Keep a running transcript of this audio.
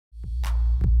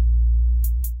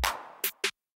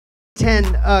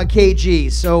110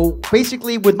 kg. So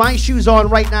basically, with my shoes on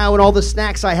right now and all the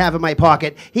snacks I have in my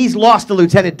pocket, he's lost to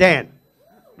Lieutenant Dan.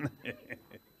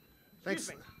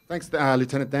 Thanks,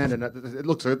 Lieutenant Dan. And it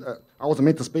looks good. I wasn't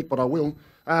meant to speak, but I will.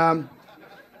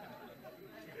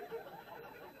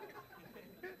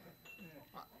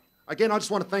 Again, I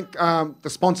just want to thank the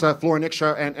sponsor, Flora and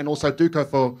Extra, and also Duco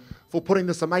for putting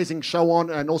this amazing show on,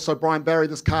 and also Brian Barry.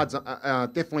 This card's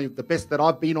definitely the best that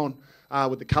I've been on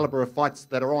with the caliber of fights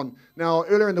that are on. Now,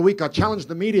 earlier in the week, I challenged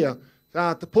the media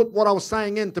to put what I was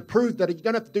saying in to prove that you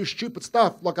don't have to do stupid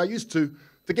stuff like I used to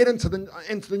get into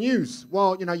the news.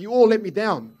 Well, you know, you all let me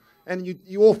down, and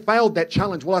you all failed that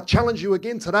challenge. Well, I challenge you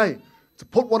again today to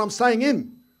put what I'm saying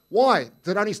in. Why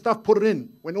did only Stuff put it in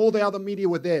when all the other media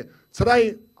were there?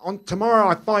 Tomorrow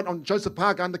I fight on Joseph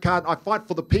Park undercard. I fight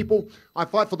for the people. I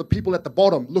fight for the people at the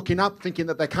bottom, looking up, thinking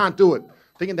that they can't do it,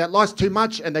 thinking that life's too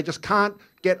much and they just can't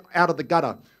get out of the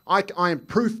gutter. I am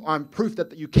proof. I'm proof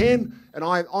that you can, and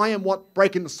I am what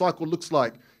breaking the cycle looks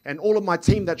like. And all of my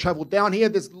team that travelled down here,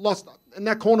 there's lost in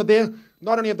that corner there.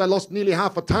 Not only have they lost nearly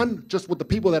half a ton, just with the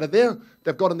people that are there,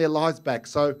 they've gotten their lives back.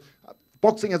 So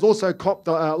boxing has also copped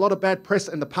a lot of bad press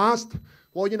in the past.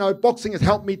 Well, you know, boxing has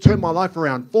helped me turn my life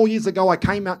around. 4 years ago, I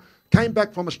came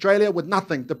back from Australia with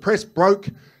nothing, depressed, broke,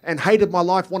 and hated my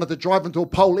life, wanted to drive into a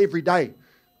pole every day.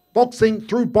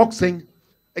 Through boxing,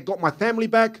 it got my family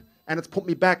back, and it's put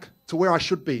me back to where I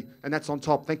should be, and that's on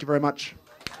top. Thank you very much.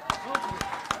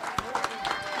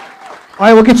 All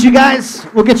right, we'll get you guys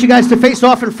to face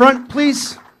off in front,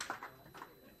 please.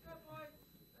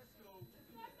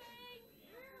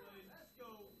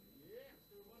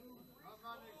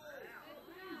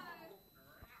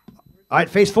 All right,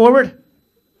 face forward.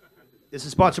 This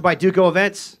is sponsored by Duco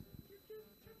Events.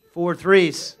 4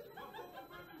 3s.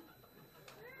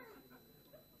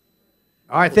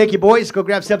 All right, thank you, boys. Go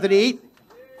grab something to eat.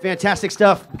 Fantastic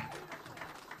stuff.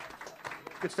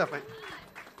 Good stuff, man.